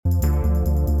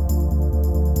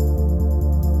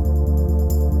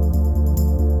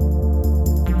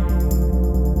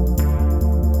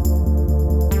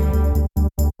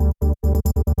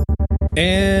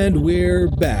And we're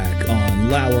back on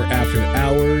Lauer After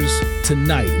Hours.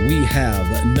 Tonight we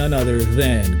have none other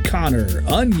than Connor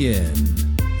Onion.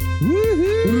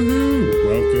 Woohoo! Woohoo!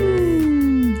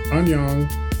 Welcome.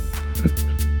 Annyeong.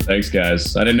 Thanks,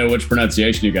 guys. I didn't know which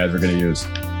pronunciation you guys were going to use.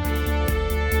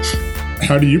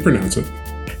 How do you pronounce it?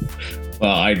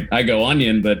 Well, I go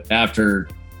onion, but after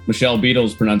Michelle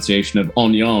Beadle's pronunciation of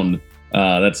onion,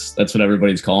 that's what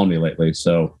everybody's calling me lately.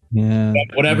 So yeah,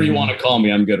 whatever you want to call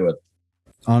me, I'm good with.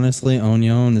 Honestly,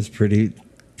 onion is pretty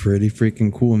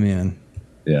freaking cool, man.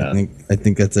 Yeah, I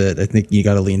think that's it. I think you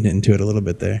got to lean into it a little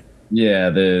bit there.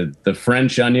 Yeah, the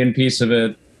French onion piece of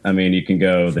it. I mean, you can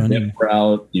go the dip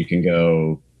route. You can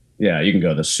go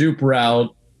the soup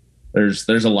route. There's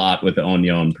a lot with the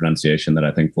onion pronunciation that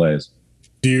I think plays.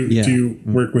 Do you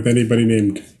work with anybody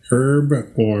named Herb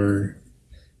or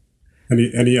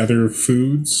any other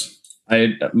foods?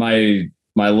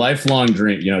 My lifelong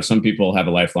dream, some people have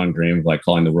a lifelong dream of like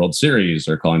calling the World Series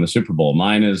or calling the Super Bowl.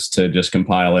 Mine is to just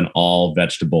compile an all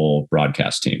vegetable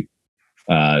broadcast team.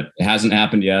 It hasn't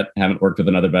happened yet. Haven't worked with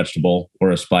another vegetable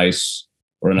or a spice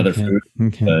or another food,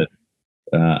 but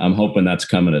I'm hoping that's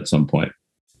coming at some point.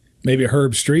 Maybe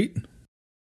Herb Street?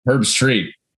 Herb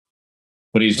Street.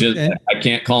 But he's just, I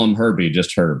can't call him Herbie,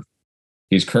 just Herb.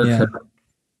 He's Kirk Herb,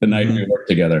 the night we work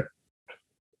together.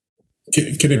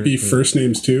 Can it be first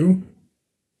names too?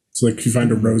 So like if you find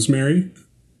a Rosemary?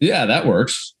 Yeah, that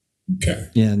works. Okay.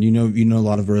 Yeah, and you know a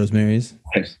lot of Rosemaries?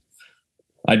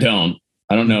 I don't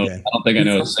know. Okay. I don't think I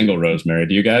know a single Rosemary.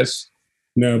 Do you guys?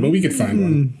 No, but we could find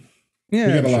one.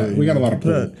 Yeah, we got a lot of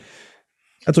pull.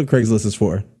 That's what Craigslist is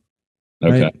for.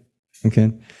 Okay. Right?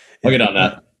 Okay. I'll get on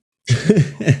that.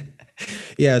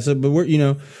 Yeah. So, but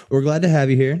we're glad to have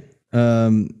you here.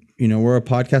 We're a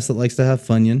podcast that likes to have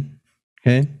funyon.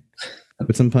 Okay.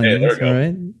 With some punyons. All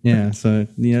right. Yeah. So,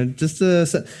 just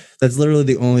that's literally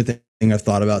the only thing I've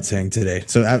thought about saying today.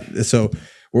 So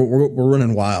we're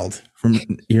running wild from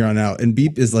here on out. And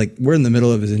Beep is like, we're in the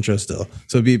middle of his intro still.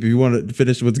 So Beep, if you want to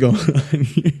finish what's going on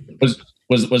here.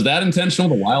 Was that intentional?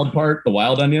 The wild part, the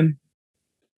wild onion?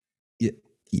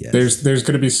 Yeah. There's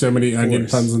going to be so many onion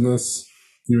puns in this.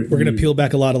 We're going to peel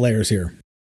back a lot of layers here.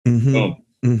 Mm-hmm. Oh.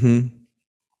 Mm-hmm.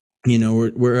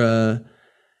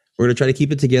 We're going to try to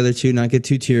keep it together too, not get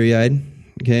too teary-eyed.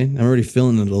 Okay. I'm already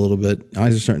feeling it a little bit.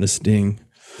 Eyes are starting to sting.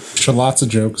 So lots of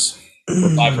jokes.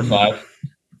 We're 5 for 5.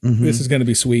 Mm-hmm. This is going to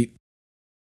be sweet.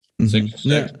 6 for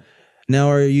 6. Now,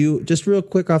 are you, just real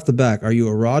quick off the back, are you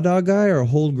a raw dog guy or a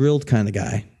whole grilled kind of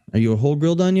guy? Are you a whole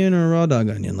grilled onion or a raw dog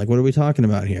onion? Like, what are we talking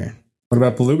about here? What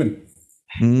about bloomin'?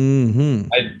 Mm-hmm.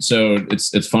 So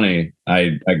it's funny.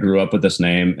 I grew up with this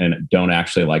name and don't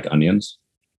actually like onions.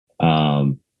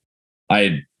 I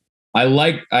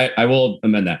will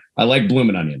amend that. I like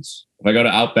bloomin' onions. If I go to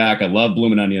Outback, I love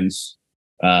bloomin' onions,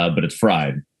 but it's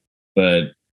fried.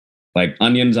 But like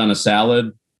onions on a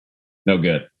salad, no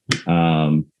good.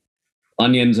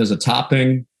 Onions as a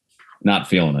topping, not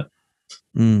feeling it.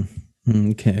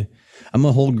 Okay. I'm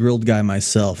a whole grilled guy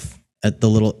myself at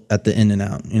the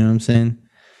In-N-Out. You know what I'm saying?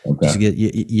 Okay. Just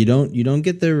you don't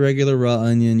get the regular raw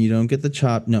onion. You don't get the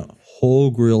chopped. No,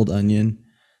 whole grilled onion.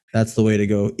 That's the way to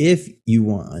go if you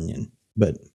want onion.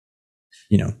 But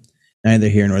neither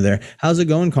here nor there. How's it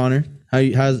going, Connor? Are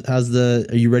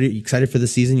you ready? You excited for the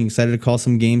season? You excited to call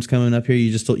some games coming up here?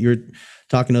 You're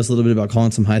talking to us a little bit about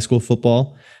calling some high school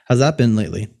football. How's that been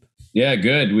lately? Yeah,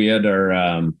 good. We had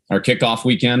our kickoff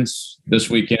weekends this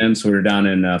weekend, so we were down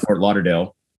in Fort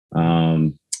Lauderdale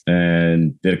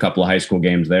and did a couple of high school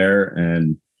games there.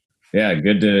 And yeah,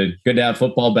 good to have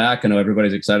football back. I know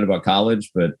everybody's excited about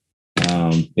college, but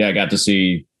I got to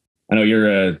see. I know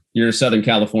you're a Southern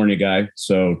California guy,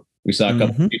 so we saw a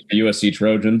couple of USC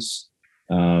Trojans.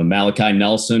 Malachi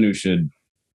Nelson, who should,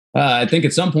 I think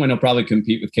at some point he'll probably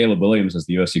compete with Caleb Williams as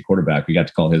the USC quarterback. We got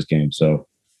to call his game, so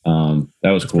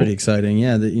that was cool. Pretty exciting,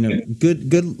 yeah.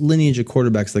 Good lineage of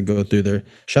quarterbacks that go through there.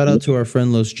 Shout out to our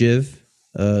friend Los Jiv,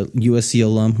 USC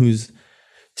alum, who's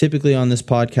typically on this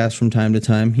podcast from time to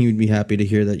time. He would be happy to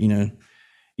hear that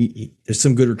there's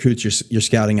some good recruits you're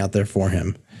scouting out there for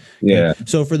him. Yeah.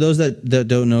 So for those that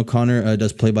don't know, Connor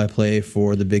does play-by-play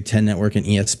for the Big Ten Network and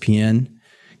ESPN.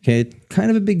 Okay,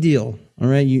 kind of a big deal. All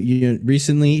right, you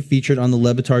recently featured on the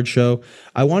Le Batard Show.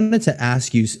 I wanted to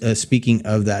ask you, speaking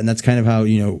of that, and that's kind of how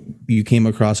you came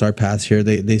across our paths here.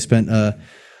 They spent a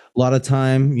lot of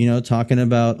time, talking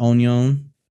about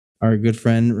Onion, our good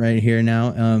friend right here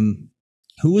now.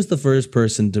 Who was the first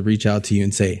person to reach out to you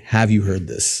and say, "Have you heard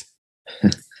this?"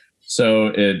 So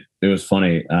it was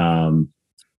funny.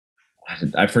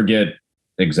 I forget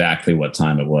exactly what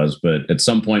time it was, but at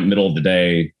some point middle of the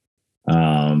day,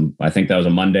 I think that was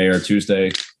a Monday or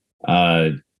Tuesday.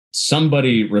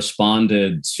 somebody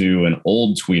responded to an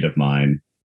old tweet of mine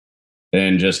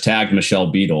and just tagged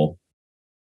Michelle Beadle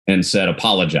and said,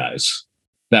 apologize.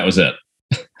 That was it.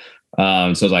 So I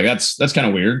was like, that's kind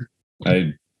of weird.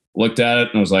 I looked at it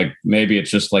and I was like, maybe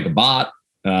it's just like a bot,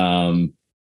 some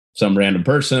random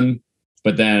person.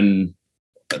 But then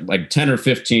like 10 or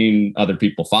 15 other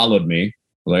people followed me. I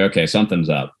was like, okay, something's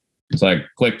up. So I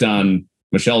clicked on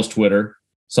Michelle's Twitter,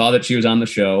 saw that she was on the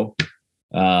show,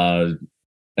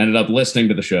 ended up listening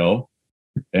to the show.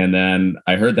 And then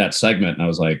I heard that segment and I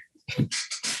was like,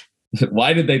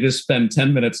 why did they just spend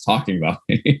 10 minutes talking about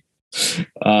me?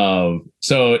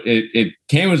 So it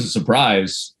came as a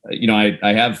surprise. You know,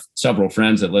 I have several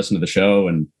friends that listen to the show,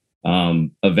 and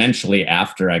eventually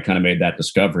after I kind of made that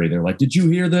discovery, they're like, did you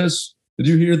hear this? Did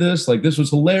you hear this? Like, this was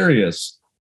hilarious.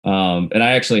 And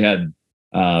I actually had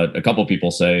a couple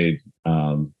people say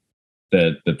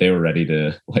that they were ready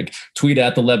to like tweet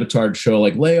at the Le Batard show,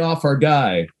 like, lay off our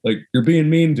guy. Like, you're being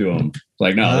mean to him.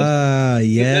 Like, no.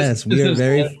 Yes. We are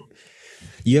very...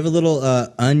 You have a little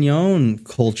onion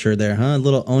culture there, huh? A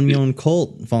little onion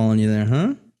cult following you there,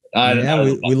 huh?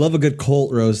 We love a good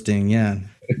cult roasting. Yeah.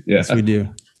 Yes, we do.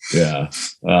 Yeah.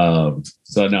 So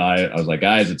no, I was like,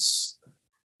 guys,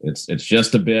 it's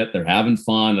just a bit. They're having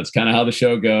fun. That's kind of how the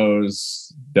show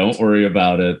goes. Don't worry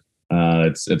about it.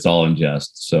 It's all in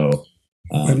jest. So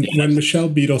when Michelle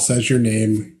Beadle says your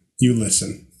name, you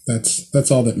listen. That's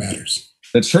all that matters.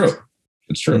 It's true.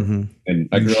 It's true. Mm-hmm. And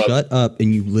I grew shut up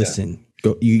and you listen. Yeah.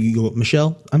 Go, you go,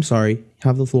 Michelle, I'm sorry.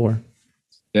 Have the floor.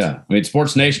 Yeah. I mean,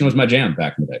 Sports Nation was my jam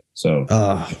back in the day. So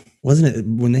wasn't it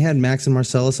when they had Max and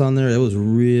Marcellus on there? It was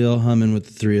real humming with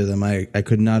the three of them. I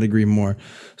could not agree more.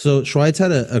 So Schweitz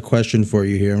had a question for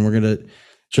you here, and we're going to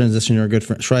transition to our good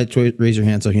friend. Schweitz, raise your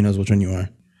hand so he knows which one you are.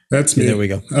 That's me. There we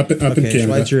go. Up in Canada.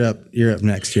 Schweitz, you're up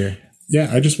next here. Yeah,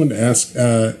 I just wanted to ask,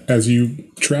 as you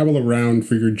travel around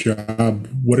for your job,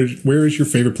 where is your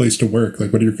favorite place to work?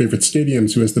 Like, what are your favorite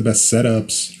stadiums? Who has the best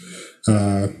setups?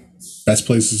 Best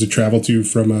places to travel to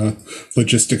from a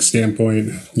logistics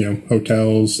standpoint? You know,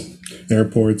 hotels,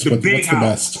 airports. What's the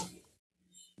best?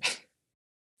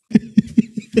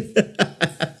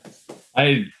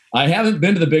 I haven't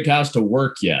been to the Big House to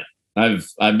work yet. I've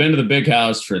been to the Big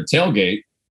House for a tailgate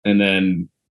and then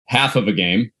half of a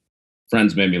game.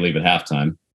 Friends made me leave at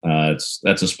halftime.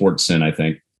 That's a sports sin, I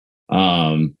think.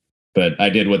 But I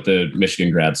did what the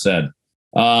Michigan grad said.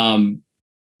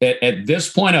 At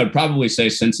this point, I would probably say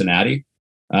Cincinnati.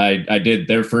 I did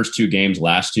their first two games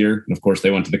last year. And of course,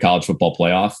 they went to the college football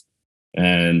playoff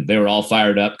and they were all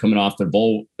fired up coming off their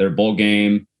bowl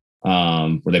game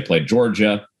where they played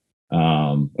Georgia.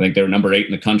 I think they were number 8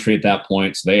 in the country at that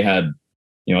point. So they had,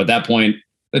 you know, at that point,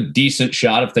 a decent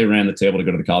shot if they ran the table to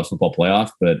go to the college football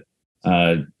playoff. But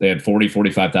they had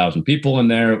 45,000 people in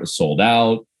there. It was sold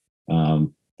out.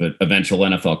 But eventual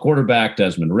NFL quarterback,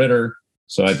 Desmond Ridder.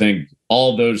 So I think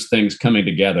all those things coming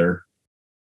together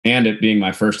and it being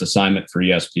my first assignment for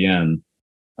ESPN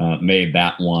made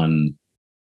that one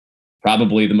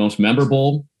probably the most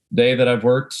memorable day that I've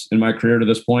worked in my career to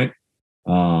this point.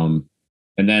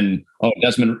 And then,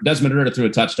 Desmond Ridder threw a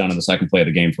touchdown in the second play of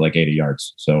the game for like 80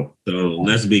 yards. So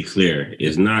let's be clear.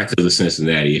 It's not because of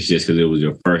Cincinnati. It's just because it was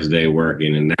your first day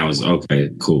working and that was okay,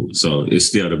 cool. So it's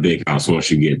still the Big House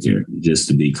once you get there, just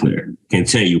to be clear.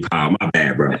 Continue, Paul. My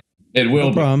bad, bro. It will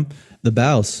no problem. The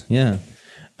Bouse, yeah.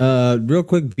 Real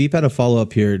quick, Beep had a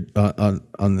follow-up here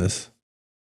on this.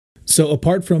 So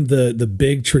apart from the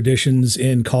big traditions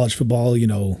in college football, you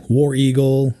know, War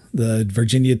Eagle, the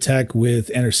Virginia Tech with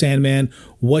Enter Sandman,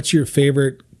 what's your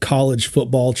favorite college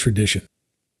football tradition?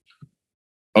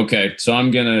 Okay, so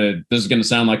this is gonna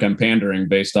sound like I'm pandering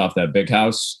based off that Big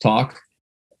House talk.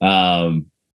 But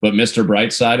Mr.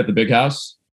 Brightside at the Big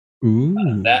House. Ooh.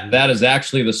 That is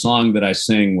actually the song that I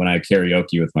sing when I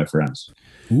karaoke with my friends.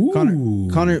 Ooh.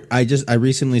 Connor, I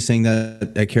recently sang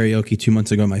that at karaoke 2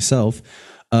 months ago myself.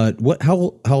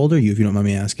 How old are you, if you don't mind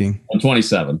me asking? I'm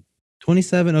 27.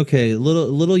 27. Okay, a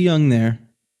little young there,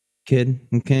 kid.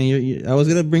 Okay, I was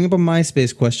gonna bring up a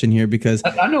MySpace question here because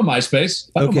I know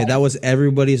MySpace. That was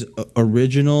everybody's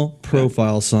original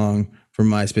profile song for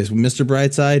MySpace. Mr.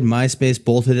 Brightside, MySpace,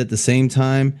 both hit at the same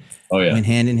time. Oh yeah, went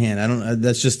hand in hand. I don't.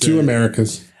 That's just two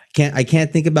Americas. I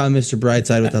can't think about Mr.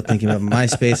 Brightside without thinking about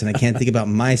MySpace, and I can't think about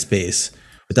MySpace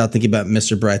without thinking about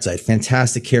Mr. Brightside.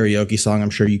 Fantastic karaoke song. I'm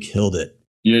sure you killed it.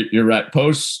 You're right.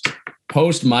 Post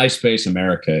MySpace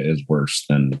America is worse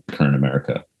than current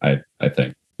America. I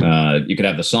think you could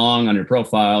have the song on your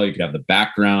profile. You could have the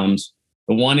backgrounds.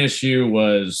 The one issue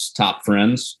was top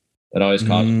friends. That always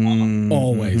caused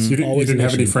always. You didn't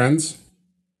have any friends?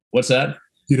 What's that?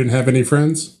 You didn't have any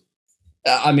friends?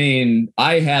 I mean,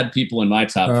 I had people in my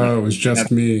top. Oh, it was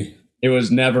just me. It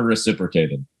was never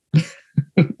reciprocated.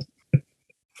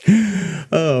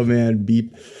 Oh man,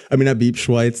 beep. I mean, not beep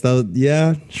Schweitz.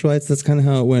 Schweitz. That's kind of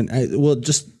how it went. Well,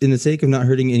 just in the sake of not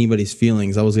hurting anybody's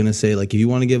feelings, I was gonna say, like, if you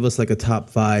want to give us like a top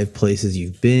 5 places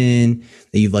you've been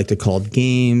that you'd like to call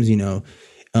games,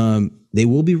 they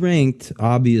will be ranked,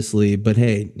 obviously. But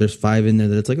hey, there's 5 in there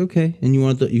that it's like okay, and you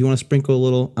want to sprinkle a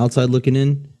little outside looking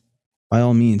in, by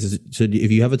all means. So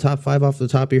if you have a top 5 off the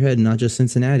top of your head, not just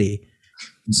Cincinnati,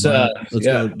 let's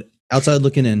go outside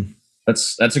looking in.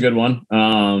 That's a good one.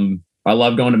 I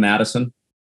love going to Madison.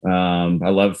 I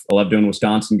love doing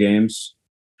Wisconsin games.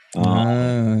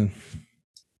 The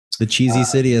cheesy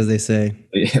city, as they say.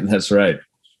 Yeah, that's right.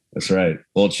 That's right.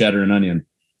 Old cheddar and onion.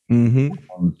 Mm-hmm.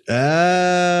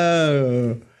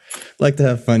 Like to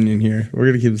have fun in here. We're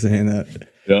gonna keep saying that.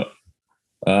 Yep.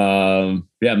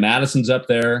 Madison's up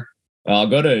there.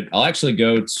 I'll actually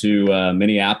go to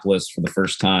Minneapolis for the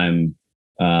first time.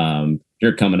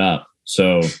 You're coming up,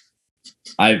 so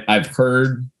I've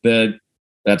heard that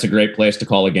that's a great place to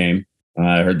call a game.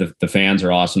 I heard the fans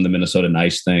are awesome. The Minnesota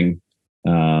Nice thing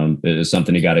is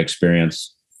something you got to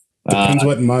experience. Depends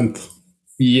what month.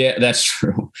 Yeah, that's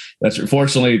true. That's true.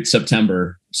 Fortunately,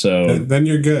 September. So then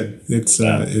you're good. It's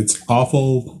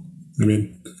awful. I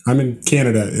mean, I'm in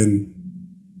Canada and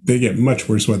they get much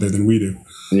worse weather than we do.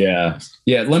 Yeah.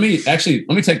 Let me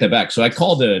take that back. So I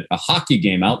called a hockey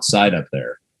game outside up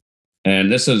there.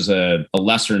 And this is a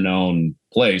lesser known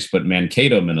place, but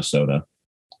Mankato, Minnesota.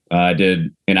 I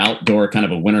did an outdoor kind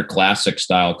of a winter classic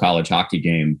style college hockey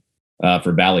game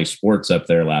for Bally Sports up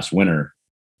there last winter.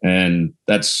 And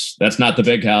that's not the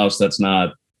big house. That's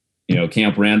not,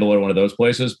 Camp Randall or one of those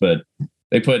places, but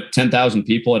they put 10,000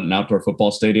 people at an outdoor football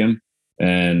stadium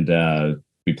and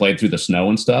we played through the snow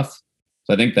and stuff.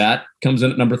 So I think that comes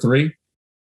in at number 3.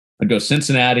 I'd go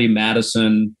Cincinnati,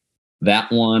 Madison,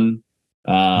 that one.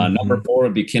 Number 4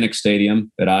 would be Kinnick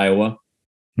Stadium at Iowa.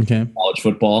 Okay. College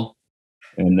football.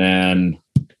 And then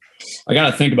I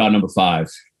got to think about number 5.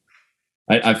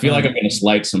 I feel like I'm going to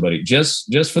slight somebody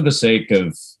just for the sake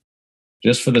of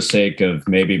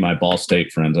maybe my Ball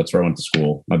State friends. That's where I went to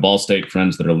school. My Ball State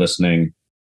friends that are listening,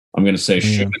 I'm going to say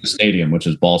Schumann Stadium, which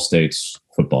is Ball State's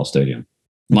football stadium.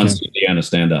 Muncie, Indiana,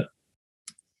 stand up.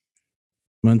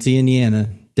 Muncie, Indiana,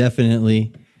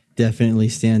 definitely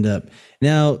stand up.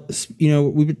 Now,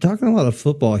 we've been talking a lot of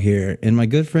football here, and my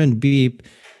good friend Beep,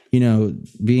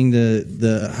 being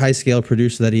the high scale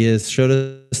producer that he is, showed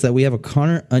us that we have a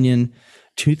Connor Onion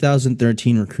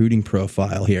 2013 recruiting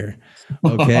profile here.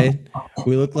 Okay,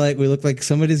 we look like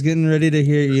somebody's getting ready to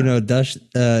hear, Dush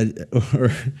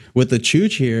or with the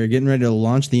chooch here, getting ready to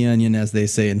launch the onion, as they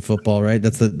say in football, right?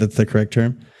 That's the correct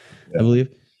term, I believe.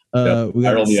 We got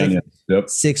the onion. Yep.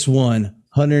 6'1",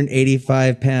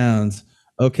 185 pounds.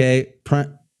 Okay,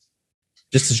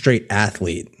 just a straight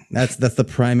athlete. That's the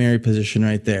primary position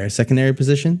right there. Secondary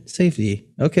position, safety.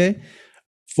 Okay,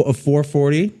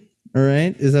 440. All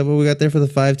right, is that what we got there for the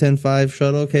 5'10"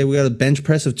 shuttle? Okay, we got a bench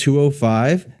press of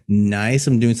 205. Nice.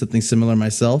 I'm doing something similar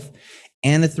myself.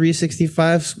 And a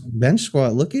 365 bench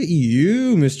squat. Look at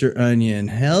you, Mr. Onion.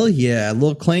 Hell yeah. A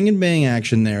little clang and bang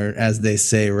action there, as they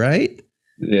say, right?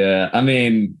 Yeah. I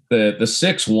mean, the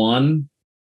 6'1"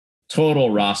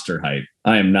 total roster height.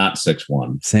 I am not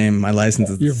 6'1". Same. My license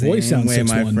is your the voice same sounds way,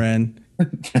 6'1". my friend.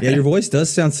 Yeah, your voice does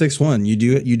sound 6'1".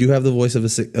 You do have the voice of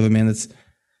a man that's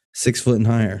 6 foot and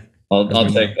higher. I'll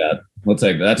take that. We'll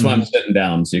take that. That's why I'm sitting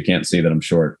down, so you can't see that I'm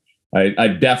short. I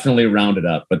definitely rounded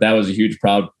up, but that was a huge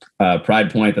pride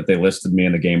point that they listed me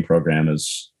in the game program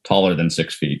as taller than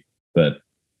 6 feet. But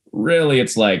really,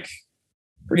 it's like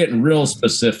we're getting real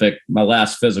specific. My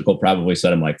last physical probably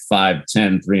said I'm like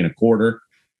 5'10", 3 1/4,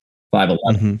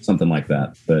 5'11", something like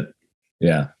that. But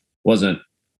yeah, wasn't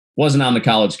on the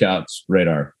college scouts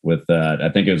radar with I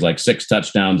think it was like 6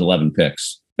 touchdowns, 11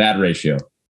 picks. Bad ratio.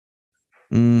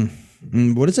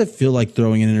 What does it feel like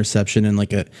throwing an interception in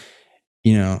like a,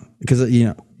 because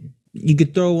you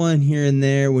could throw one here and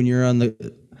there when you're on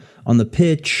the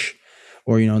pitch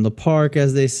or in the park,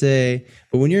 as they say,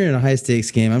 but when you're in a high stakes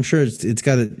game, I'm sure it's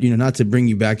got to not to bring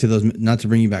you back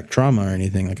trauma or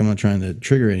anything. Like, I'm not trying to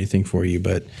trigger anything for you,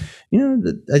 but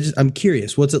I'm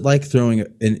curious, what's it like throwing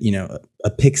a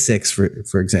pick six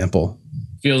for example?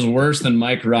 Feels worse than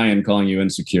Mike Ryan calling you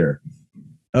insecure.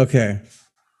 Okay.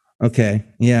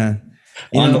 Yeah.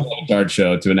 On the Le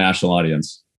show to a national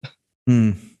audience.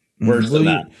 Worse than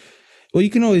that. You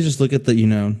can always just look at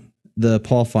the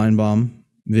Paul Feinbaum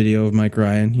video of Mike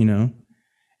Ryan,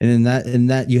 and in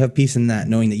that you have peace in that,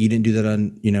 knowing that you didn't do that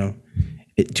on,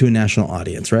 to a national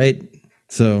audience, right?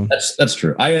 So that's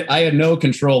true. I had no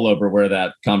control over where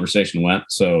that conversation went.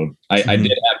 So I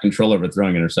did have control over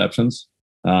throwing interceptions.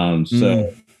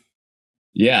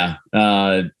 Yeah,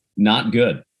 not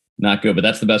good. Not good, but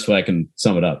that's the best way I can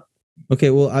sum it up. Okay,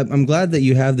 well, I'm glad that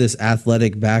you have this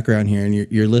athletic background here, and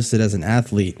you're listed as an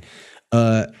athlete.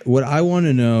 What I want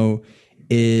to know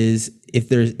is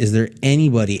if is there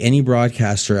anybody, any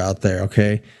broadcaster out there,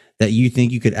 okay, that you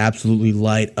think you could absolutely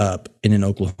light up in an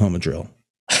Oklahoma drill?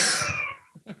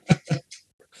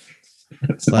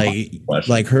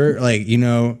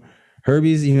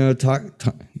 Herbie's,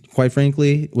 quite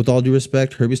frankly, with all due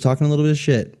respect, Herbie's talking a little bit of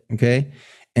shit, okay?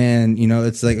 And,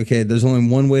 it's like, okay, there's only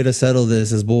one way to settle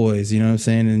this as boys, you know what I'm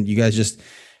saying? And you guys just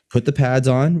put the pads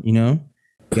on,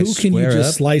 Who can you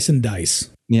just slice and dice?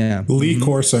 Yeah. Lee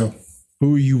Corso.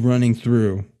 Who are you running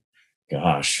through?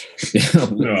 Gosh.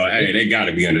 No, hey, they got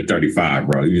to be under 35,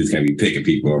 bro. You just can't be picking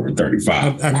people over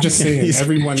 35. I'm just saying,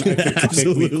 everyone I think could take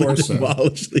Lee Corso.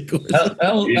 LC's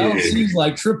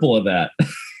like triple of that.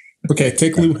 Okay,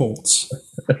 take Lou Holtz.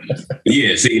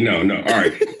 Yeah, see, no. All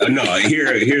right.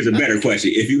 Here's a better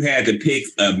question. If you had to pick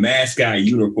a mascot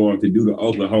uniform to do the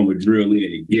Oklahoma drill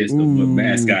in against what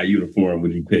mascot uniform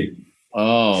would you pick?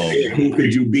 Oh. And who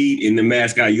could you beat in the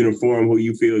mascot uniform who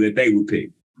you feel that they would pick?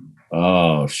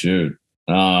 Oh, shoot.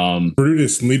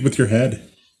 Brutus, lead with your head.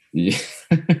 Yeah.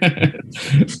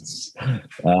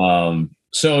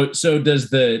 So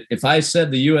does if I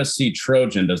said the USC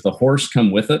Trojan, does the horse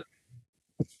come with it?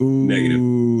 Ooh, negative.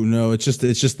 No, it's just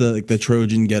the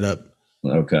Trojan get up.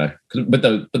 Okay, but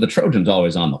the Trojan's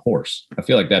always on the horse. I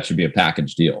feel like that should be a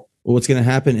package deal. Well, what's going to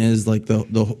happen is like the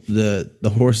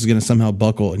horse is going to somehow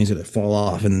buckle and he's going to fall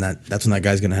off, and that's when that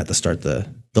guy's going to have to start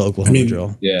the Oklahoma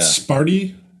drill. Yeah,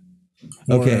 Sparty.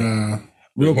 Okay,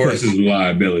 real quick. Horse is a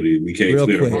liability. We can't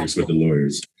clear the horse with the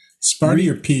lawyers. Sparty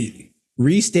or Pete?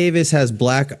 Reese Davis has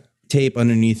black tape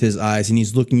underneath his eyes and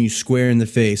he's looking you square in the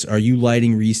face. Are you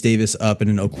lighting Reese Davis up in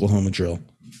an Oklahoma drill?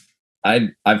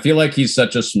 I feel like he's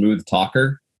such a smooth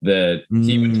talker that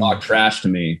he would talk trash to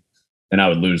me and I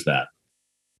would lose that.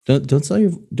 Don't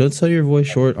sell your voice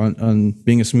short on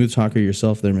being a smooth talker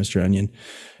yourself there, Mr. Onion.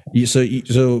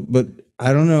 But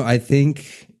I don't know. I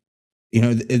think,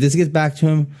 if this gets back to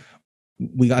him,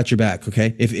 we got your back.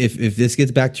 Okay. If this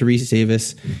gets back to Reese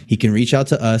Davis, he can reach out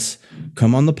to us,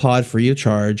 come on the pod free of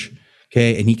charge.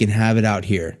 Okay. And he can have it out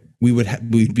here.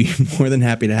 We'd be more than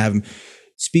happy to have him.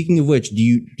 Speaking of which, do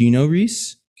you know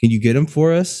Reese? Can you get him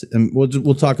for us? And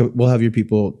we'll talk. We'll have your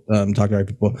people talk to our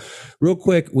people real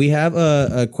quick. We have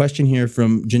a question here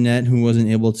from Jeanette, who wasn't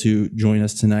able to join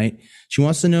us tonight. She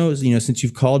wants to know, since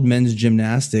you've called men's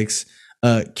gymnastics,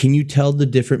 can you tell the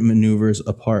different maneuvers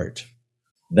apart?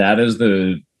 That is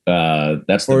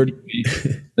that's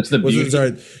the beauty.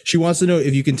 Sorry. She wants to know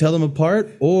if you can tell them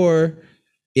apart, or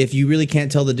if you really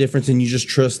can't tell the difference and you just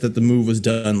trust that the move was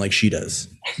done like she does.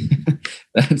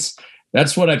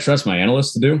 That's what I trust my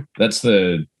analysts to do. That's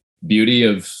the beauty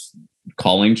of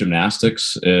calling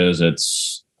gymnastics. Is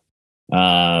it's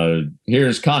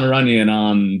here's Connor Onion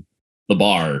on the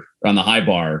bar, on the high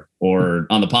bar, or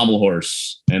on the pommel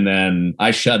horse, and then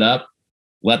I shut up,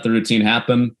 let the routine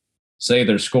happen, say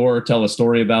their score, tell a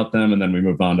story about them, and then we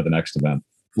move on to the next event.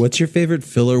 What's your favorite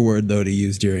filler word though to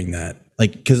use during that?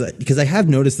 Like, because I have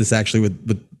noticed this actually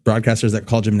with broadcasters that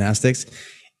call gymnastics.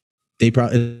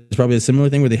 It's probably a similar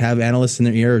thing where they have analysts in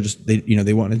their ear, or just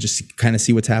they want to just kind of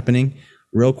see what's happening,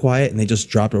 real quiet, and they just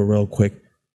drop a real quick.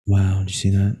 Wow, did you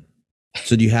see that?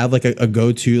 So do you have like a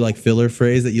go-to like filler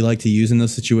phrase that you like to use in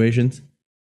those situations?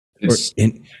 It's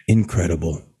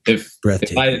incredible. If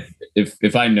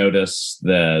I notice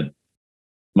that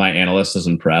my analyst is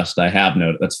impressed, I have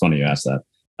noticed. That's funny you asked that.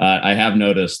 I have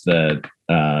noticed that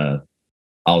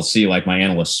I'll see like my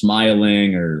analyst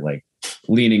smiling or like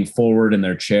leaning forward in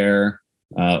their chair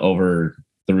over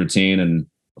the routine, and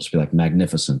I'll just be like,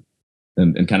 magnificent,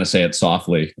 and kind of say it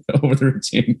softly over the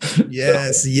routine.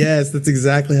 Yes, that's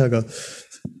exactly how it goes.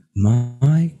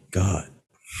 My God.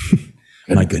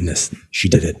 My goodness, she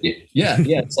did it. Yeah.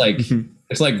 It's like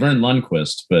Vern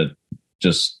Lundquist, but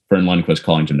just Vern Lundquist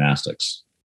calling gymnastics.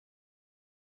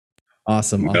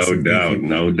 Awesome.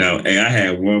 No doubt. Hey, I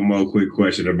had one more quick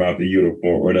question about the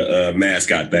uniform or the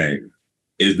mascot thing.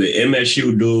 Is the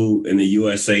MSU dude and the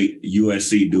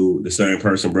USC dude the same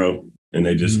person, bro? And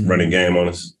they just running game on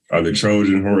us? Are the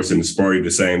Trojan horse and the Sparty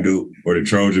the same dude, or the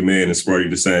Trojan man and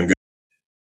Sparty the same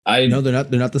guy? No, they're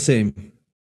not. They're not the same.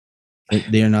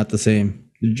 They are not the same.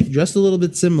 They're just a little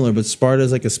bit similar, but Sparta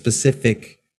is like a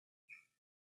specific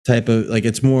type of like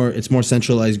it's more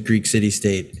centralized Greek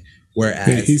city-state.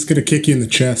 Whereas he's gonna kick you in the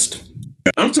chest.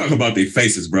 I'm talking about their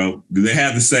faces, bro. Do they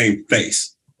have the same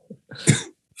face?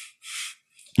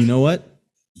 You know what?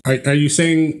 Are you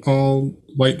saying all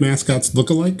white mascots look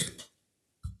alike?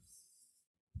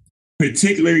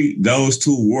 Particularly those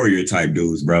two warrior type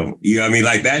dudes, bro. You know what I mean?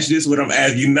 Like, that's just what I'm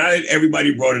asking. You not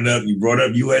everybody brought it up. You brought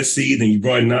up USC, then you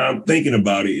brought it. Now I'm thinking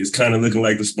about it. It's kind of looking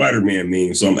like the Spider-Man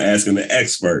meme. So I'm asking the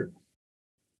expert.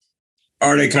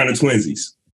 Are they kind of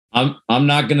twinsies? I'm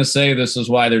not going to say this is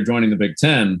why they're joining the Big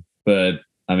Ten, but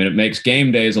I mean, it makes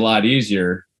game days a lot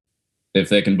easier if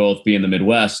they can both be in the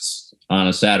Midwest on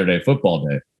a Saturday football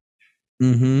day.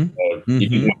 Mm-hmm. So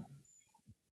Mm-hmm.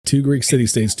 Two Greek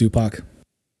city-states, Tupac.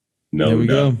 No, There we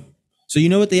go. So you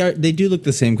know what they are? They do look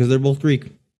the same because they're both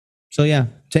Greek. So yeah,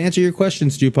 to answer your question,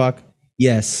 Stupak,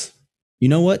 yes. You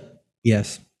know what?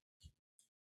 Yes.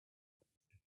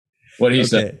 What he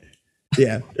said.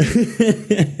 Yeah.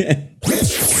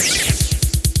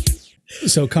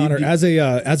 So Connor, as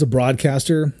a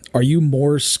broadcaster, are you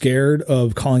more scared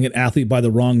of calling an athlete by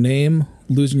the wrong name,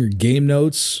 losing your game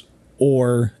notes,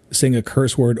 or saying a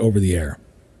curse word over the air?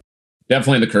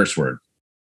 Definitely the curse word.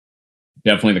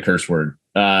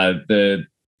 The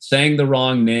saying the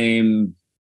wrong name,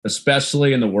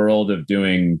 especially in the world of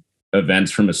doing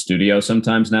events from a studio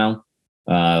sometimes now,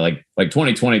 like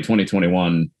 2020,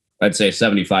 2021, I'd say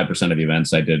 75% of the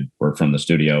events I did were from the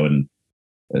studio. And,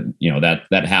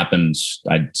 that happens,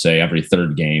 I'd say every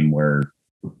third game where,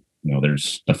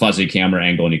 there's a fuzzy camera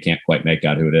angle and you can't quite make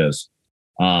out who it is.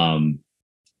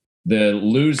 The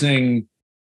losing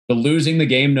the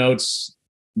game notes,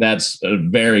 that's a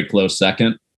very close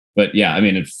second. But yeah, I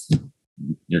mean, if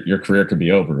your career could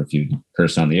be over if you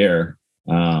curse on the air.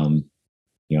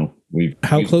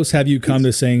 How close have you come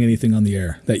to saying anything on the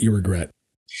air that you regret?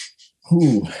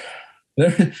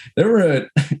 There were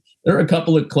a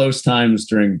couple of close times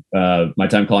during my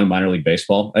time calling minor league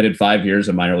baseball. I did 5 years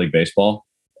of minor league baseball,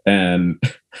 and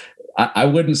I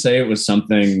wouldn't say it was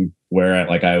something where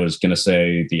I was going to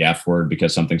say the F word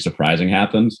because something surprising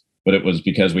happened, but it was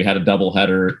because we had a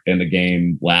doubleheader and the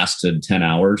game lasted 10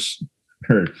 hours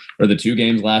or the two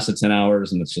games lasted 10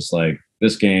 hours. And it's just like,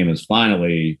 this game is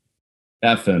finally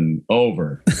effing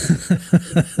over.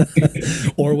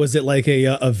 Or was it like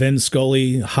a Vin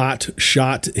Scully hot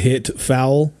shot hit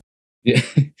foul? Yeah.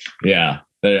 Yeah.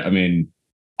 I mean,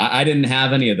 I didn't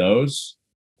have any of those.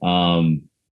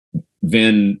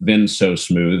 Vin's so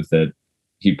smooth that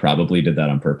he probably did that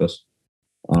on purpose.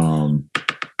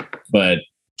 But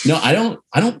no, I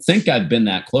don't think I've been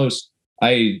that close.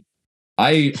 I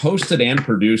hosted and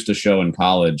produced a show in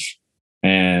college,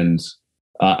 and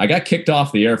I got kicked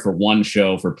off the air for one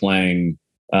show for playing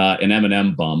an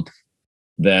Eminem bump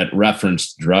that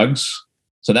referenced drugs.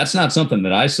 So that's not something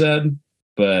that I said,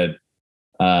 but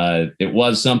it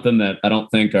was something that I don't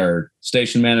think our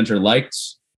station manager liked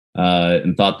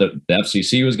and thought that the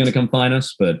FCC was going to come fine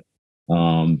us. But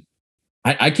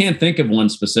I can't think of one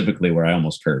specifically where I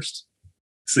almost cursed.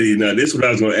 See, now this is what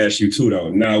I was going to ask you too, though.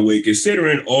 Now, with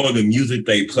considering all the music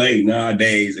they play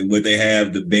nowadays and what they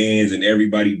have the bands and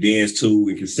everybody dance to,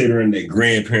 and considering their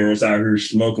grandparents out here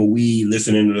smoking weed,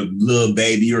 listening to the Lil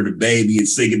Baby or the Baby and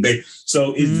singing baby.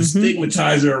 So is the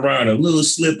stigmatizer around a little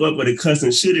slip up of the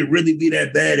cussing? Should it really be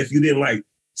that bad if you didn't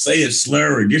say a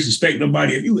slur or disrespect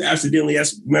nobody? If you accidentally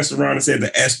mess around and said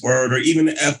the S word or even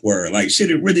the F word, should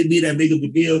it really be that big of a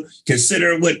deal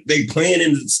considering what they playing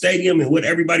in the stadium and what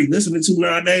everybody listening to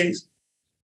nowadays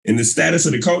and the status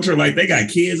of the culture? They got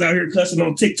kids out here cussing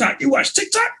on TikTok. You watch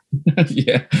TikTok?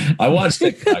 Yeah, I watch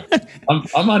TikTok.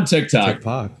 I'm on TikTok.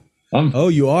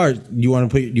 You are. You want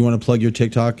to plug your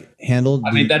TikTok handle?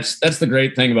 I mean, that's the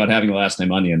great thing about having the last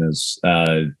name Onion is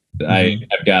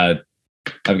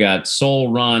I've got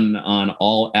sole run on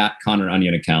all @Connor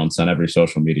Onion accounts on every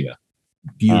social media.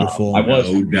 Beautiful. I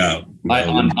was no doubt.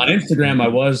 on Instagram. I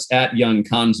was @Young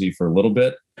Kanzi for a little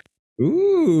bit.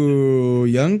 Ooh,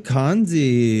 Young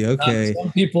Kanzi. Okay.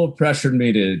 Some people pressured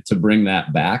me to bring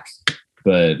that back,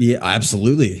 but yeah,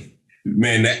 absolutely.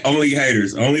 Man, only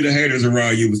the haters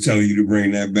around you was telling you to bring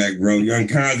that back, bro. Young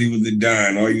Kanzi was the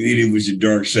dime. All you needed was your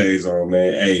dark shades on,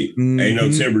 man. Hey, ain't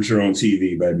no temperature on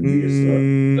TV,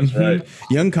 baby. That's right.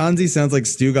 Young Kanzi sounds like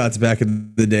Stugatz back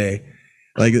in the day,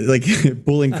 like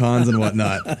pulling cons and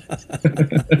whatnot.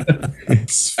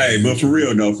 Hey, but for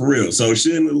real. So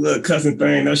shouldn't the little cussing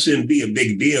thing, that shouldn't be a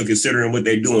big deal considering what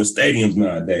they do in stadiums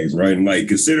nowadays, right? And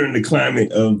considering the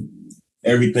climate of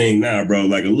everything now, bro, a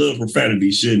little profanity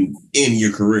shouldn't end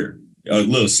your career. A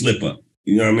little slip up.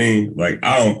 You know what I mean?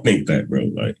 I don't think that,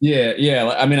 bro.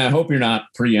 Yeah. I mean, I hope you're not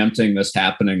preempting this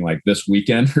happening this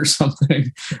weekend or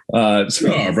something. No,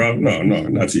 bro. No,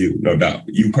 not to you. No doubt.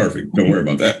 You perfect. Don't worry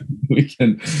about that.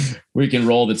 We can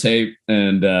roll the tape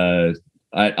and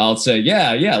I'll say,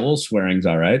 yeah, a little swearing's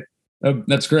all right.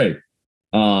 That's great.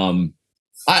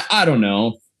 I don't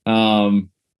know.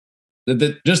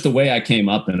 Just the way I came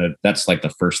up in it, that's like the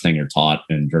first thing you're taught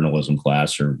in journalism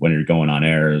class or when you're going on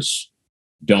air is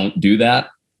don't do that.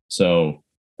 So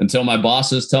until my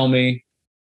bosses tell me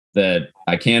that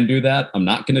I can do that, I'm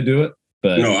not going to do it.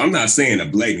 But no, I'm not saying a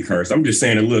blatant curse. I'm just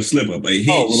saying a little slip up, a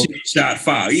hit, shot,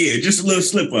 foul. Yeah, just a little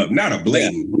slip up, not a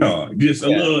blatant. Yeah. No, just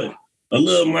a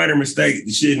little minor mistake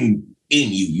that shouldn't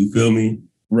end you. You feel me?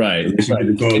 Right. Unless you get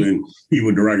to calling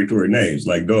people derogatory names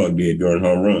like Dog did during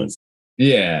home runs.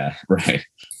 Yeah. Right.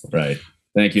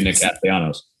 Thank you, Nick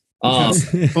Castellanos. Well,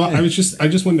 I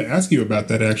just wanted to ask you about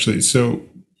that actually. So,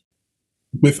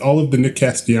 with all of the Nick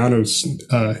Castellanos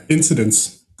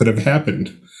incidents that have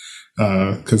happened,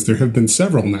 because there have been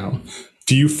several now,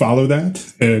 do you follow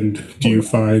that, and do you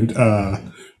find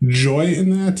joy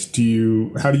in that?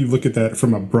 How do you look at that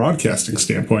from a broadcasting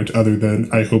standpoint, other than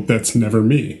I hope that's never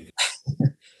me?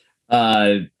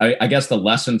 I guess the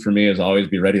lesson for me is always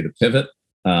be ready to pivot,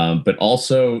 but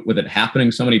also with it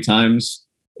happening so many times,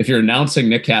 if you're announcing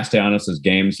Nick Castellanos'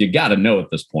 games, you got to know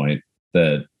at this point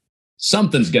that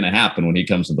something's going to happen when he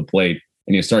comes to the plate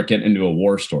and you start getting into a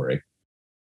war story.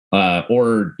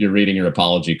 Or you're reading your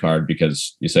apology card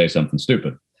because you say something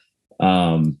stupid.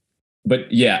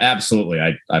 But yeah, absolutely.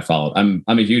 I follow. I'm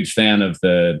a huge fan of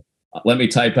the, let me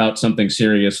type out something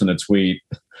serious in a tweet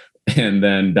and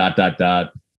then ...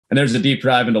 And there's a deep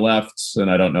drive into lefts,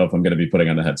 and I don't know if I'm going to be putting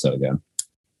on the headset again.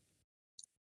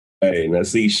 Hey, now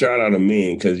see, shout out to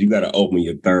men, because you got to open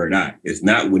your third eye. It's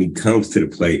not when he comes to the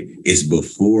plate. It's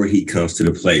before he comes to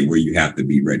the plate where you have to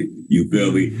be ready. You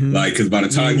feel me? Like, because by the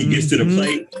time he gets to the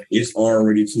plate, it's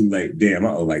already too late. Damn, I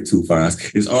owe like 2 fines.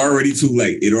 It's already too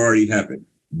late. It already happened.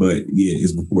 But yeah,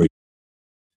 it's before.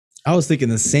 I was thinking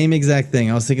the same exact thing.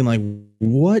 I was thinking, like,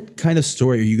 what kind of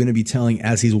story are you going to be telling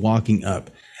as he's walking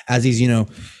up, as he's,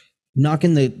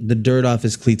 knocking the dirt off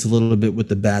his cleats a little bit with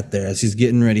the bat there, as he's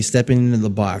getting ready, stepping into the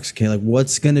box? Okay, like,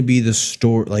 what's going to be the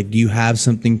story? Like, do you have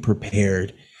something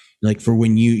prepared, like, for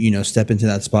when you step into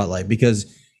that spotlight? Because,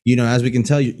 as we can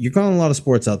tell, you're calling a lot of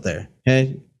sports out there.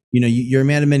 Okay, you're a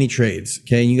man of many trades.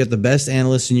 Okay, and you got the best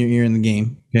analysts in your ear in the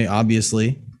game. Okay,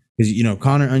 obviously, because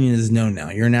Connor Onion is known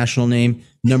now. You're a national name.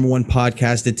 #1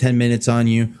 podcast did 10 minutes on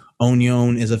you.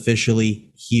 Onion is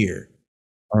officially here.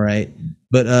 All right.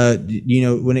 But,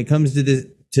 when it comes to this,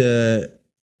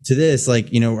 like,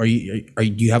 do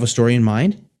you have a story in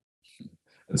mind?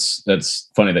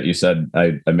 That's funny that you said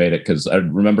I made it, because I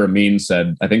remember Amin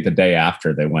said, I think the day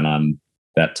after they went on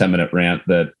that 10-minute rant,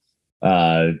 that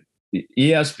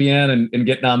ESPN and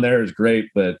getting on there is great,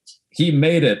 but he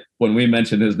made it when we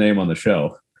mentioned his name on the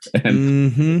show.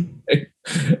 And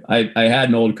I had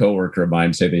an old coworker of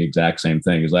mine say the exact same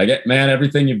thing. He's like, man,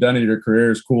 everything you've done in your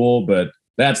career is cool, but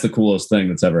that's the coolest thing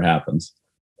that's ever happened.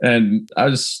 And I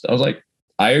was like,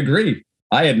 I agree.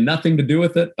 I had nothing to do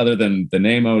with it other than the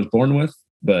name I was born with,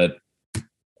 but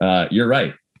you're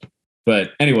right.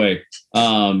 But anyway,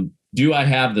 do I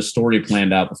have the story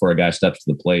planned out before a guy steps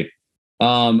to the plate?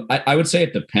 I would say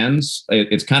it depends.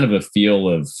 It's kind of a feel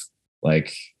of,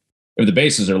 like, if the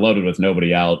bases are loaded with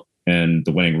nobody out and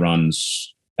the winning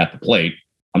runs at the plate,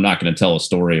 I'm not going to tell a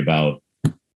story about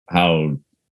how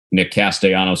Nick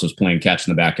Castellanos was playing catch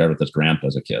in the backyard with his grandpa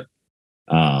as a kid.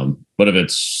 But if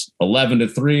it's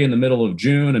 11-3 in the middle of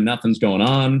June and nothing's going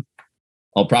on,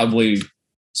 I'll probably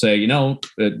say,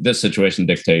 this situation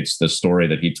dictates the story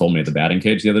that he told me at the batting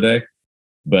cage the other day.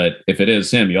 But if it is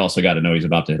him, you also got to know he's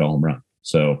about to hit a home run.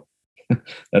 So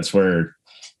that's where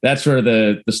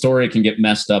the story can get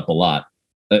messed up a lot,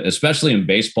 especially in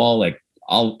baseball. Like,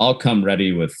 I'll come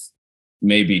ready with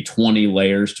maybe 20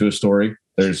 layers to a story.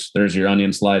 There's your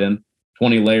onion slide in,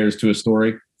 20 layers to a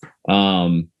story.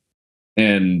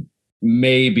 And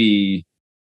maybe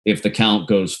if the count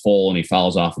goes full and he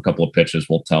fouls off a couple of pitches,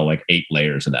 we'll tell like 8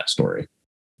 layers of that story.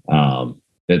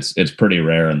 It's pretty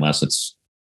rare unless it's,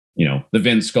 the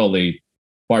Vin Scully,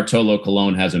 Bartolo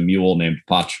Colon has a mule named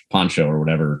Poncho or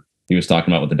whatever he was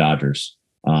talking about with the Dodgers.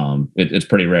 It's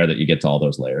pretty rare that you get to all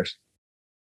those layers.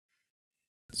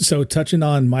 So, touching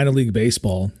on minor league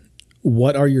baseball,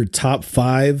 what are your top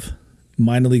 5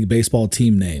 minor league baseball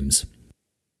team names?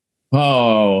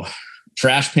 Oh,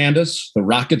 Trash Pandas, the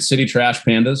Rocket City Trash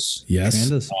Pandas. Yes.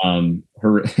 Pandas.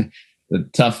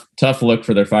 The tough look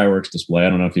for their fireworks display. I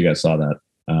don't know if you guys saw that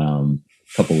a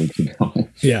couple weeks ago.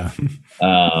 Yeah.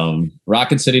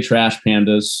 Rocket City Trash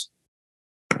Pandas.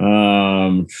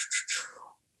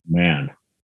 Man,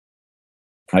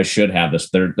 I should have this.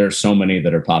 There's so many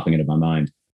that are popping into my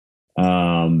mind.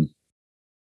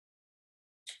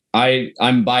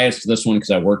 I'm biased to this one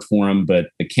because I worked for them, but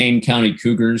the Kane County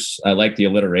Cougars, I like the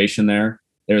alliteration there.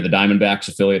 they were the Diamondbacks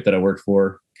affiliate that I worked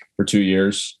for 2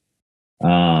 years.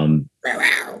 There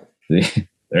you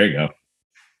go.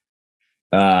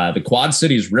 The Quad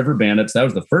Cities River Bandits. That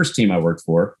was the first team I worked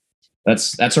for.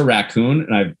 That's a raccoon,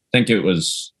 and I think it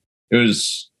was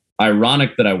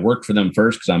ironic that I worked for them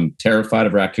first because I'm terrified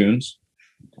of raccoons.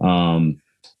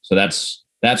 So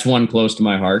that's one close to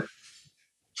my heart.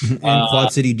 And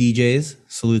Quad City DJs,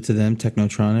 salute to them.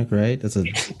 Technotronic, right? That's a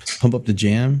pump up the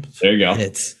jam. There you go.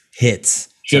 Hits.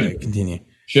 Should continue.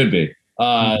 Should be.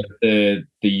 The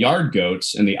Yard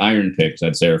Goats and the Iron Pigs,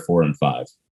 I'd say, are 4 and 5.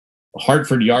 The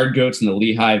Hartford Yard Goats and the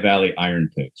Lehigh Valley Iron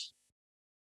Pigs.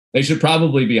 They should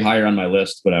probably be higher on my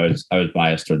list, but I was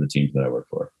biased toward the teams that I work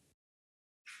for.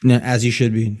 No, as you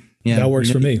should be. Yeah, that works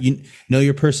for me. You know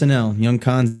your personnel. Young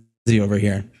Kanzi over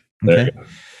here. Okay.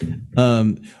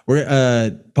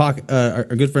 We're Pac. Our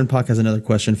good friend Pac has another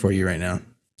question for you right now.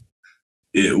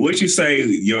 Yeah, what you say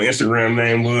your Instagram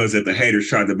name was that the haters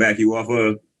tried to back you off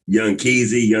of? Young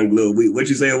Keezy, Young Lil Wheat. What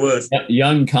you say it was?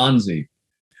 Young Kanzi.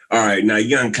 All right, now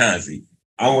Young Kanzi.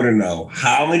 I want to know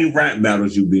how many rap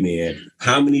battles you've been in,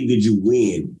 how many did you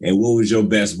win, and what was your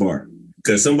best bar?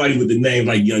 Because somebody with a name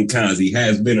like Young Kanzi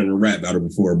has been in a rap battle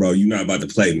before, bro. You're not about to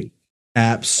play me.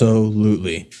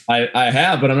 Absolutely. I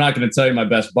have, but I'm not going to tell you my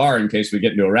best bar in case we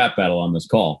get into a rap battle on this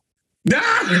call. Young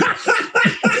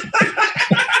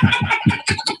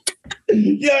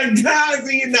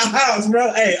Kanzi in the house,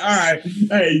 bro. Hey, all right.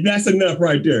 Hey, that's enough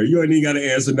right there. You ain't even got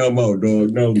to answer no more,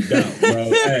 dog. No doubt,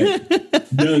 bro. Hey,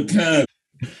 Young Kanzi.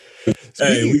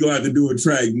 Hey, we gonna have to do a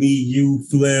track. Me, you,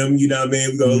 Flim. You know what I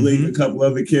mean? We gonna link a couple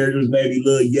other characters, maybe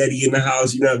Lil Yeti in the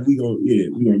house. You know, we gonna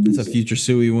do. That's a future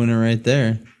Suey winner right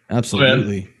there.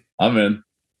 Absolutely. I'm in.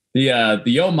 The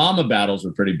Yo Mama battles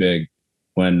were pretty big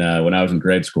when I was in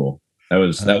grade school. That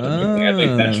was I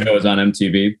think that show was on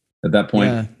MTV at that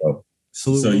point. Yeah.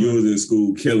 So you was in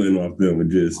school killing off them and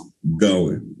just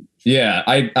going. Yeah,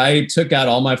 I took out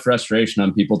all my frustration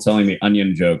on people telling me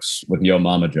onion jokes with Yo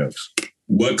Mama jokes.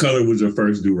 What color was your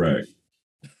first do-rag?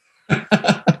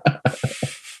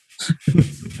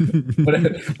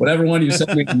 Whatever one you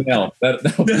sent me in the mail.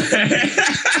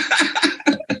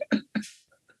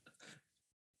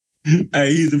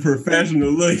 Hey, he's a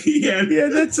professional. Look, yeah,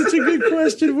 that's such a good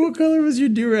question. What color was your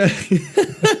do-rag?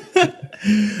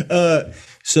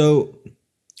 So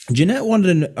Jeanette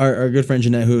wanted our good friend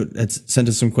Jeanette, who had sent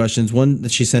us some questions. One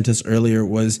that she sent us earlier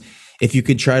was if you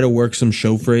could try to work some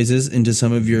show phrases into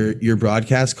some of your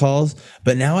broadcast calls.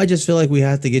 But now I just feel like we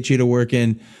have to get you to work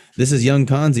in. This is Young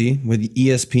Kanzi with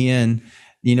ESPN.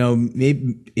 You know,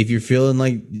 maybe if you're feeling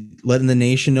like letting the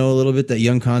nation know a little bit that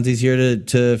Young Kanzi's here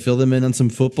to fill them in on some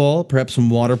football, perhaps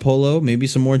some water polo, maybe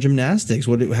some more gymnastics.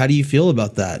 How do you feel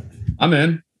about that? I'm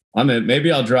in.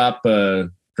 Maybe I'll drop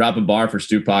a bar for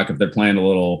Stupak if they're playing a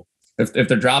little. If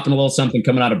they're dropping a little something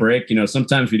coming out of break, you know,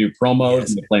 sometimes we do promos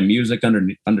and they play music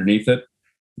underneath it.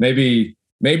 Maybe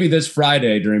this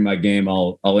Friday during my game,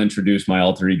 I'll introduce my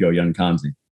alter ego, Young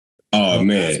Kanzi. Oh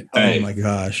man! Hey, oh my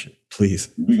gosh! Please,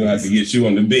 we're gonna have to get you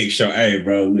on the big show. Hey,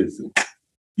 bro, listen,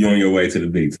 you're on your way to the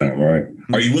big time, all right?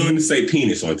 Are you willing to say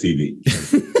penis on TV?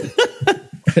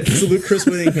 Salute Chris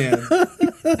Whittingham.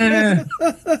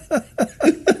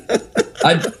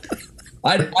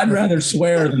 I'd rather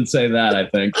swear than say that, I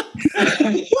think.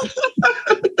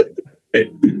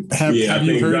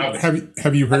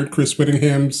 Have you heard Chris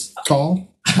Whittingham's call?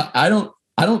 I don't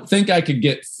think I could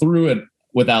get through it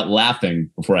without laughing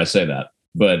before I say that.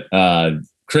 But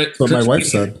Chris, what my wife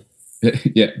said.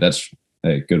 Yeah, that's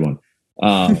a good one.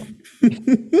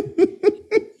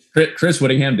 Chris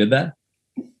Whittingham did that?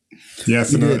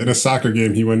 Yes, in a soccer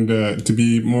game, he wanted to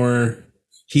be more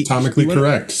atomically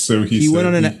correct. So he went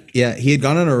on he had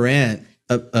gone on a rant.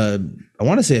 I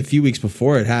want to say a few weeks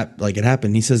before it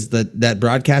happened. He says that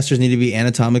broadcasters need to be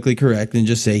anatomically correct and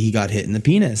just say he got hit in the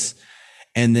penis.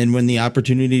 And then when the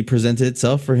opportunity presented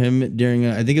itself for him during,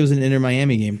 I think it was an Inter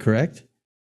Miami game, correct?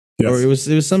 Yes. Or it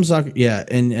was some soccer, yeah.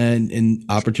 And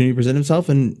opportunity presented himself,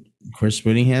 and Chris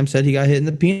Whittingham said he got hit in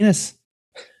the penis.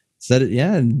 Said it,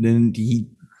 yeah, and he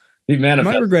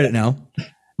might regret it now.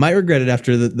 Might regret it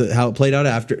after the how it played out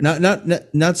after.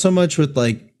 Not so much with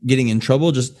like getting in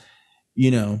trouble, just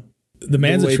the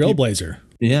man's a trailblazer.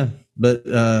 Yeah, but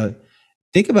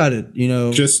think about it.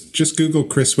 Just Google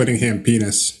Chris Whittingham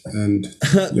penis, and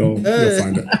you'll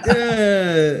find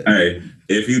it. Hey,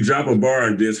 if you drop a bar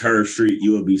on this Herb Street,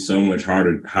 you will be so much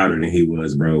hotter than he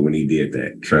was, bro, when he did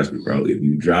that. Trust me, bro. If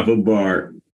you drop a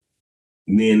bar,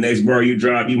 then next bar you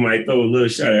drop, you might throw a little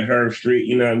shot at Herb Street.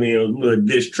 You know what I mean? A little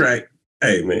diss track.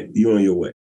 Hey, man, you on your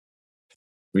way.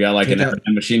 We got like an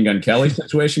Machine Gun Kelly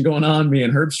situation going on, me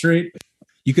and Herb Street.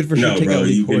 You could for sure take out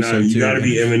Lee Corso too. You got to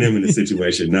be Eminem in the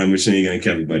situation, not Machine Gun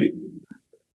Kelly, buddy.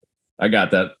 I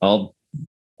got that. I'll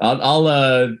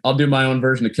do my own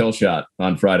version of Kill Shot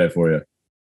on Friday for you.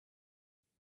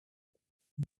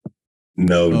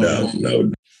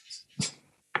 No.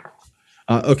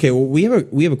 Okay, well, we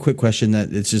have a quick question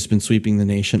that it's just been sweeping the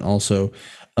nation. Also,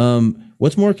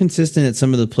 what's more consistent at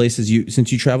some of the places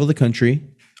since you travel the country?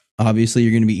 Obviously,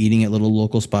 you're going to be eating at little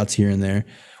local spots here and there.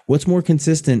 What's more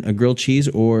consistent, a grilled cheese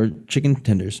or chicken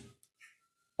tenders?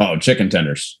 Oh, chicken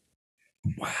tenders.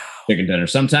 Wow, chicken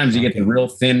tenders. Sometimes you get the real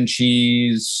thin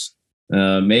cheese.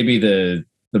 Maybe the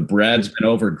bread's been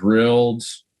over grilled.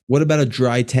 What about a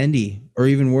dry tendy, or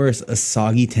even worse, a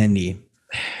soggy tendy?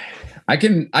 I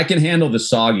can handle the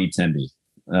soggy tendy.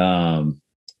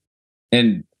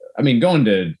 And I mean, going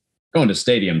to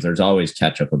stadiums, there's always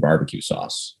ketchup or barbecue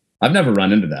sauce. I've never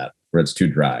run into that where it's too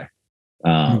dry.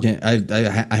 Yeah,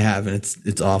 I have, and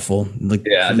it's awful. Like,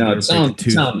 yeah, no, it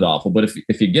sounds awful. But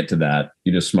if you get to that,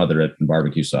 you just smother it in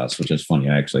barbecue sauce, which is funny.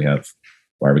 I actually have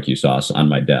barbecue sauce on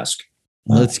my desk.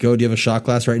 Let's go. Do you have a shot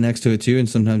glass right next to it too? And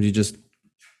sometimes you just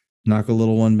knock a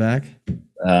little one back.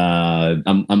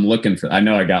 I'm looking for. I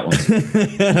know I got one.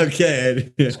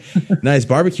 Okay, nice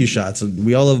barbecue shots.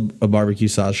 We all love a barbecue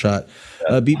sauce shot.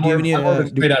 Do you have any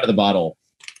straight out of the bottle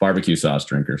barbecue sauce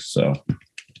drinkers? So,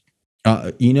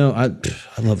 I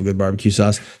love a good barbecue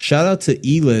sauce. Shout out to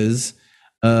Eliz.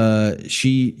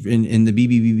 She in the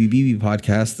BBBBB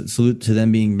podcast. Salute to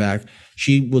them being back.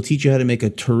 She will teach you how to make a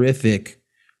terrific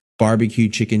barbecue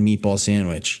chicken meatball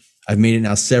sandwich. I've made it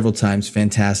now several times.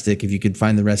 Fantastic. If you could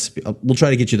find the recipe, we'll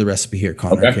try to get you the recipe here,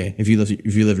 Connor. Okay. If you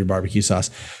love your barbecue sauce,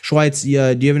 Schweitz, do you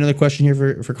have another question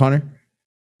here for Connor?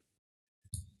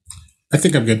 I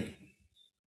think I'm good.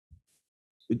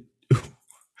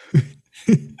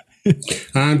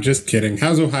 I'm just kidding.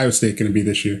 How's Ohio State going to be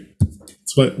this year?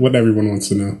 It's what everyone wants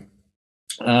to know.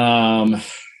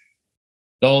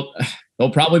 They'll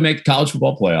probably make the college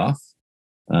football playoff.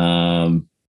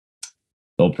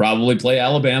 They'll probably play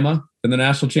Alabama in the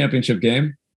national championship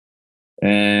game.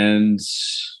 And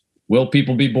will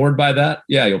people be bored by that?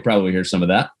 Yeah, you'll probably hear some of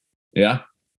that. Yeah.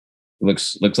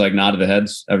 Looks like nod of the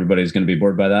heads. Everybody's going to be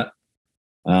bored by that.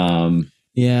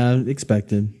 Yeah,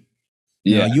 expected.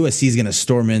 Yeah. USC is going to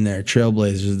storm in there.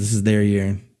 Trailblazers, this is their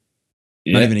year.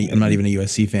 Yeah. I'm not even a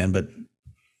USC fan, but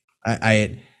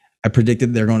I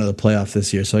predicted they're going to the playoff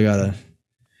this year. So I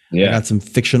got some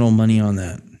fictional money on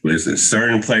that. Listen,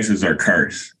 certain places are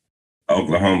cursed.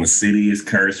 Oklahoma City is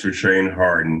cursed for trading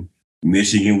Harden.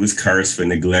 Michigan was cursed for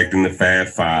neglecting the Fab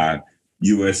Five.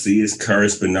 USC is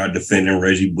cursed for not defending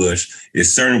Reggie Bush. It's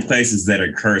certain places that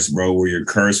are cursed, bro, where your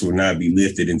curse will not be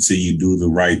lifted until you do the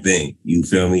right thing. You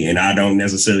feel me? And I don't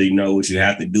necessarily know what you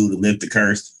have to do to lift the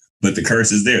curse, but the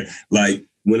curse is there. Like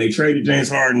when they traded James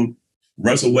Harden,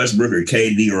 Russell Westbrook or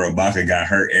KD or Ibaka got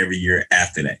hurt every year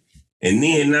after that. And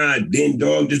then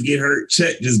dog just get hurt.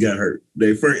 Chet just got hurt.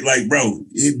 They first, like, bro,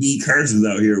 it be curses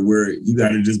out here where you got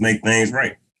to just make things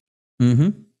right. Mm-hmm.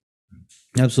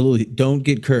 Absolutely. Don't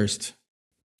get cursed.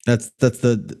 That's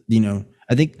the,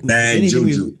 I think bad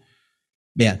juju.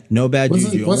 No bad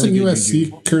juju. Wasn't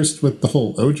USC cursed with the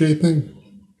whole OJ thing?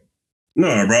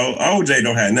 No, bro. OJ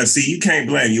don't have nothing. See, you can't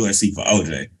blame USC for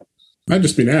OJ. I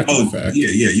just been after the fact.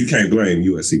 Yeah, you can't blame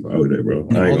USC for OJ, bro.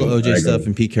 No, all the OJ stuff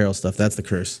and Pete Carroll stuff, that's the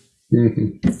curse.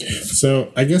 Mm-hmm.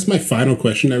 So I guess my final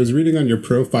question, I was reading on your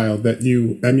profile that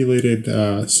you emulated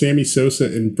Sammy Sosa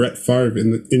and Brett Favre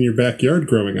in your backyard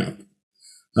growing up.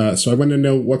 So I want to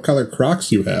know what color Crocs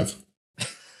you have.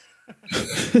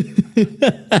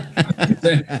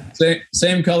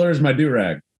 Same color as my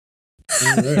do-rag.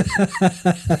 Right.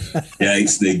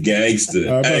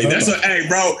 Gangster. Hey,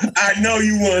 bro, I know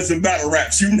you want some battle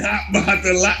raps. You not about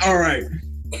to lie. All right.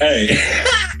 Hey.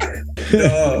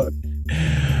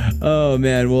 Oh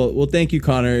man, well, thank you,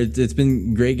 Connor. It's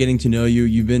been great getting to know you.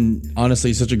 You've been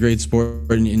honestly such a great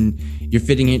sport, and you're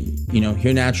fitting it,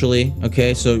 here naturally.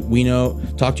 Okay, so we know.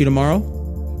 Talk to you tomorrow.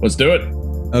 Let's do it.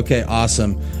 Okay,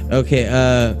 awesome. Okay,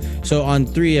 so on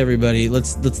 3, everybody,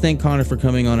 let's thank Connor for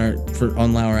coming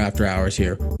on Lauer After Hours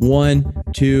here. 1,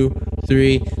 2,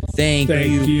 3. Thank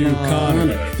you,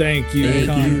 Connor. Thank you,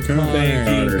 Connor.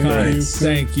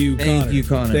 Thank you,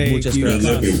 Connor. Good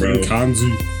looking, bro.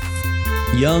 Kanzi.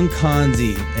 Young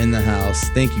Kanzi in the house.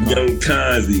 Thank you, Young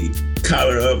Kanzi.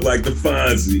 Collar up like the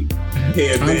Fonzie.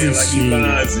 Headband like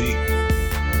Fonzie.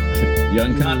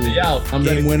 Young Kanzi out. I'm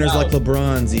Game winners like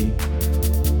LeBronzi.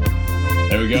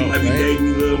 There we go. You might be dating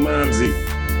me, little momsy.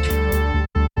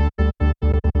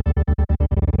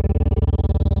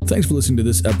 Thanks for listening to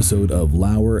this episode of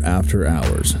Lauer After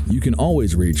Hours. You can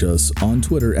always reach us on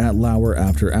Twitter at Lauer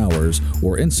After Hours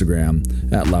or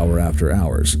Instagram at Lauer After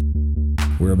Hours.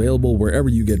 We're available wherever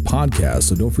you get podcasts,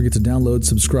 so don't forget to download,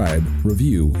 subscribe,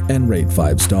 review, and rate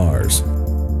 5 stars.